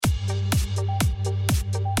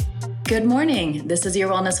Good morning. This is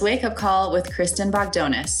your Wellness Wake-Up Call with Kristin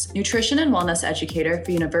Bogdonas, nutrition and wellness educator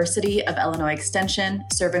for University of Illinois Extension,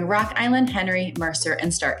 serving Rock Island, Henry, Mercer,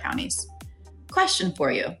 and Stark counties. Question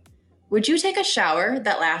for you. Would you take a shower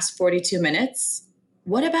that lasts 42 minutes?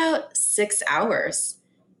 What about 6 hours?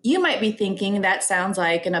 You might be thinking that sounds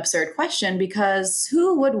like an absurd question because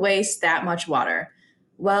who would waste that much water?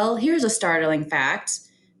 Well, here's a startling fact.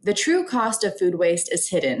 The true cost of food waste is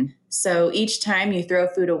hidden. So each time you throw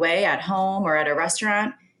food away at home or at a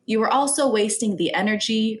restaurant, you are also wasting the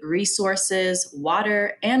energy, resources,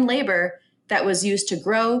 water, and labor that was used to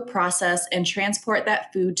grow, process, and transport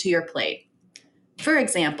that food to your plate. For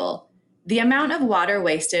example, the amount of water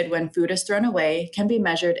wasted when food is thrown away can be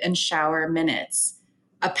measured in shower minutes.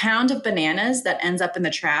 A pound of bananas that ends up in the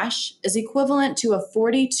trash is equivalent to a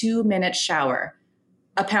 42-minute shower.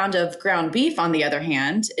 A pound of ground beef, on the other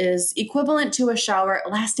hand, is equivalent to a shower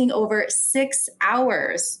lasting over 6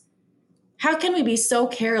 hours. How can we be so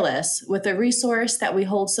careless with a resource that we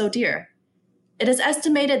hold so dear? It is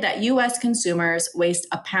estimated that U.S. consumers waste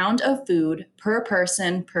a pound of food per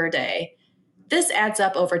person per day. This adds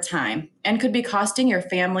up over time and could be costing your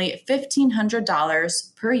family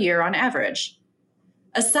 $1,500 per year on average.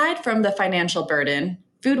 Aside from the financial burden,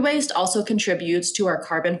 food waste also contributes to our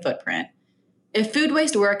carbon footprint. If food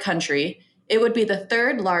waste were a country, it would be the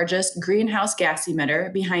third largest greenhouse gas emitter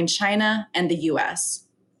behind China and the U.S.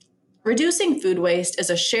 Reducing food waste is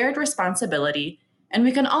a shared responsibility, and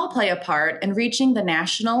we can all play a part in reaching the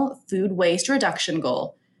national food waste reduction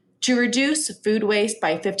goal to reduce food waste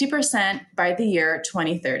by 50% by the year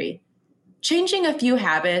 2030. Changing a few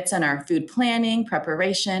habits in our food planning,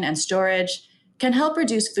 preparation, and storage can help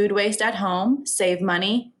reduce food waste at home, save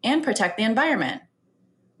money, and protect the environment.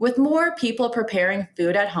 With more people preparing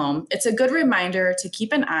food at home, it's a good reminder to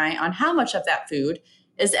keep an eye on how much of that food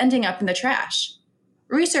is ending up in the trash.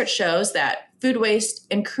 Research shows that food waste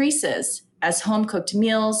increases as home-cooked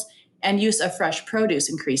meals and use of fresh produce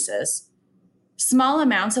increases. Small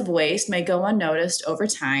amounts of waste may go unnoticed over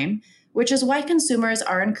time, which is why consumers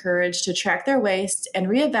are encouraged to track their waste and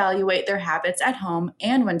reevaluate their habits at home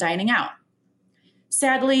and when dining out.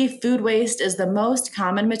 Sadly, food waste is the most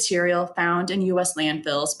common material found in U.S.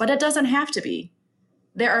 landfills, but it doesn't have to be.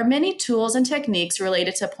 There are many tools and techniques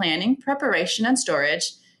related to planning, preparation, and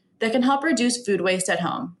storage that can help reduce food waste at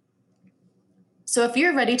home. So if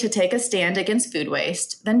you're ready to take a stand against food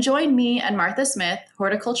waste, then join me and Martha Smith,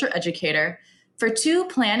 horticulture educator, for 2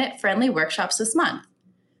 planet-friendly workshops this month.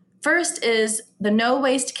 First is the No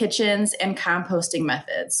Waste Kitchens and Composting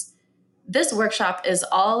Methods. This workshop is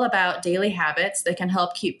all about daily habits that can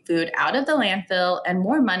help keep food out of the landfill and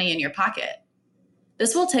more money in your pocket.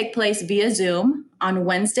 This will take place via Zoom on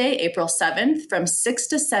Wednesday, April 7th from 6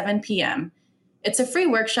 to 7 p.m. It's a free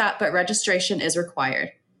workshop, but registration is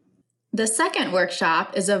required. The second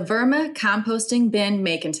workshop is a Verma composting bin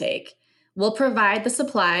make and take. We'll provide the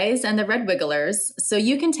supplies and the red wigglers so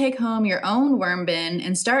you can take home your own worm bin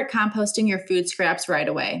and start composting your food scraps right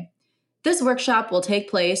away. This workshop will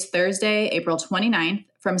take place Thursday, April 29th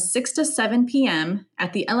from 6 to 7 p.m.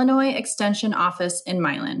 at the Illinois Extension office in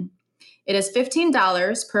Milan. It is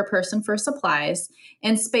 $15 per person for supplies,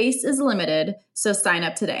 and space is limited, so sign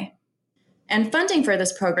up today. And funding for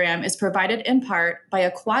this program is provided in part by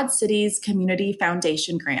a Quad Cities Community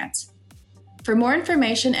Foundation grant. For more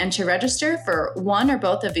information and to register for one or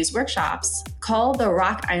both of these workshops, call the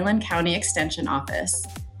Rock Island County Extension office.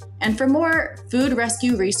 And for more food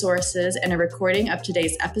rescue resources and a recording of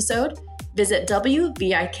today's episode, visit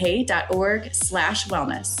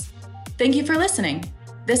wvik.org/wellness. Thank you for listening.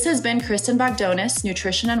 This has been Kristin Bogdonas,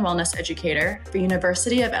 nutrition and wellness educator for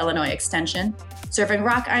University of Illinois Extension, serving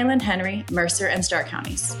Rock Island, Henry, Mercer, and Stark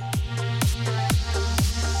counties.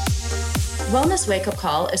 Wellness Wake-Up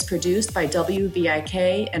Call is produced by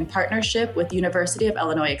WVIK in partnership with University of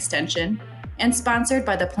Illinois Extension and sponsored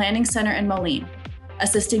by the Planning Center in Moline,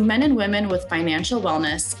 assisting men and women with financial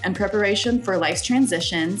wellness and preparation for life's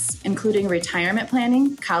transitions, including retirement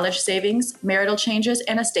planning, college savings, marital changes,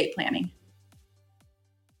 and estate planning.